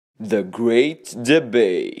The Great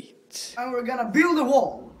Debate. And we're gonna build a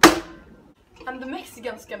wall. And the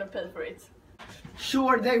Mexicans gonna pay for it.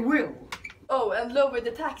 Sure they will. Oh, and lower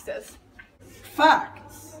the taxes.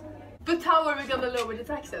 Facts. But how are we gonna lower the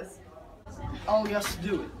taxes? I'll just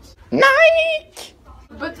do it. Nike!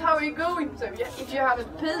 But how are you going to if you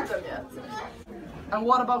haven't paid them yet? And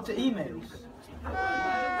what about the emails?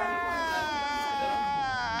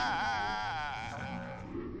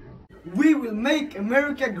 We will make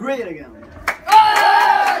America great again.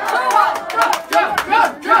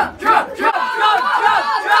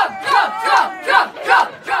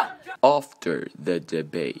 After the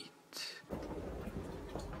debate.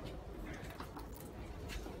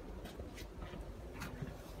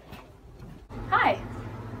 Hi.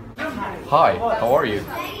 Hi, how are you?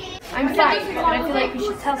 I'm fine, but I feel like we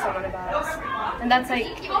should tell someone about us. And that's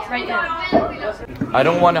like right now. I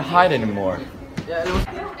don't want to hide anymore.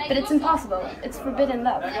 But it's impossible. It's forbidden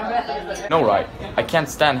love. No, right. I can't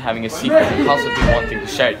stand having a secret and constantly wanting to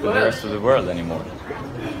share it with the rest of the world anymore.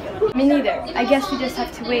 Me neither. I guess we just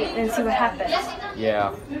have to wait and see what happens.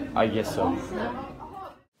 Yeah, I guess so.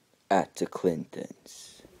 At the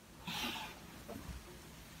Clintons.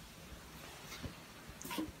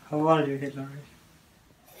 How are you, Hillary?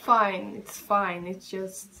 Fine, it's fine. It's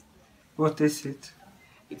just... What is it?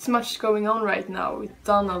 It's much going on right now with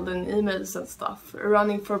Donald and emails and stuff.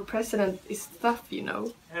 Running for president is tough, you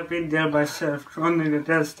know. I've been there myself, running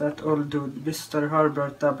against that old dude, Mr.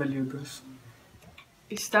 Herbert W. Bush.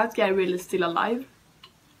 Is that guy really still alive?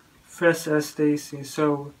 Fresh as Daisy,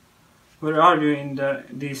 so where are you in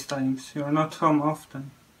these times? You're not home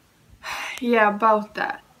often. Yeah, about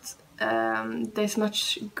that. There's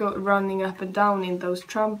much running up and down in those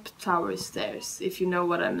Trump Tower stairs, if you know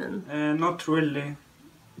what I mean. Not really,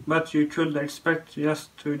 but you could expect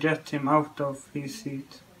just to get him out of his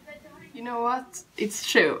seat. You know what? It's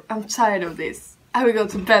true. I'm tired of this. I will go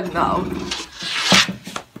to bed now.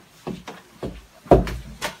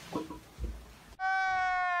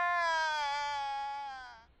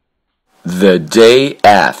 The day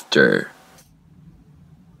after.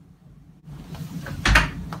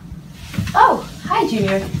 Oh, hi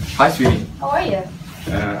Junior. Hi, sweetie. How are you?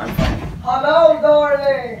 I'm fine. Hello,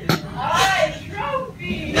 darling.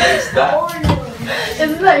 What is that?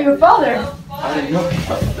 Isn't that your father? I didn't know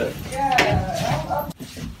about that.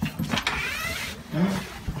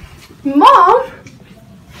 Mom!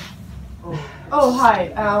 Oh,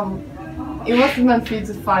 hi. It wasn't meant for you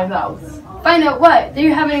to find out. Find out what? That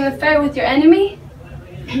you're having an affair with your enemy?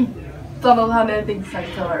 Donald had anything to say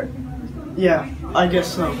to her. Yeah, I guess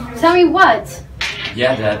so. Tell me what?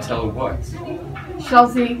 Yeah, Dad, tell her what?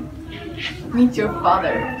 Chelsea, meet your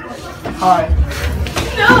father. Hi.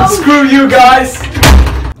 No! Screw you guys!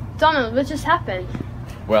 Donald, what just happened?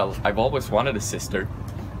 Well, I've always wanted a sister.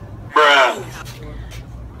 Oh,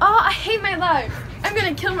 I hate my life. I'm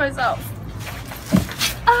gonna kill myself.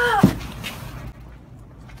 Ah!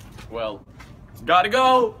 Well, gotta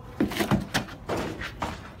go!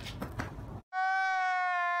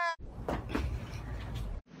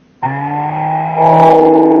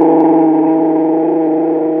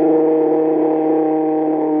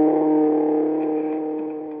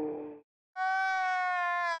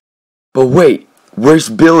 But wait, where's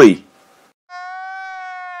Billy?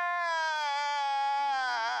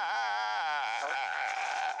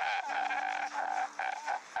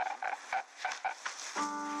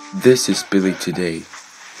 This is Billy today,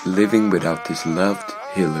 living without his loved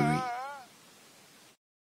Hillary.